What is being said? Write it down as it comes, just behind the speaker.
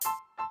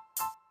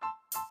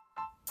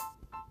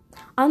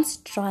On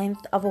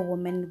Strength of a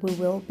Woman, we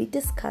will be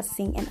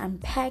discussing and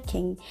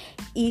unpacking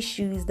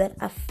issues that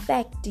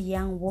affect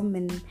young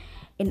women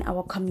in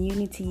our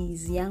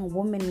communities, young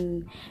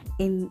women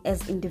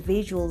as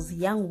individuals,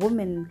 young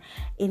women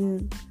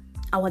in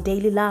our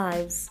daily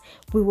lives.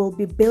 We will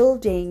be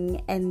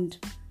building and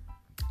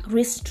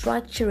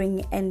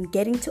restructuring and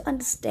getting to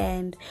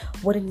understand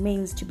what it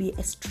means to be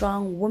a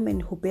strong woman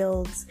who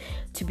builds,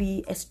 to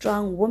be a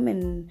strong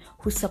woman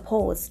who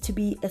supports, to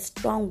be a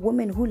strong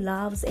woman who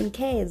loves and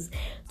cares,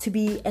 to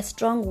be a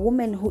strong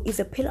woman who is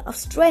a pillar of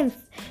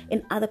strength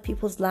in other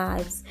people's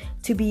lives,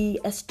 to be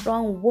a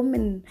strong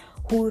woman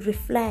who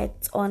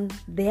reflects on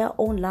their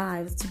own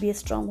lives, to be a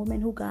strong woman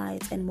who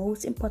guides, and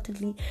most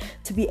importantly,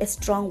 to be a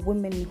strong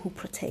woman who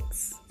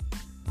protects.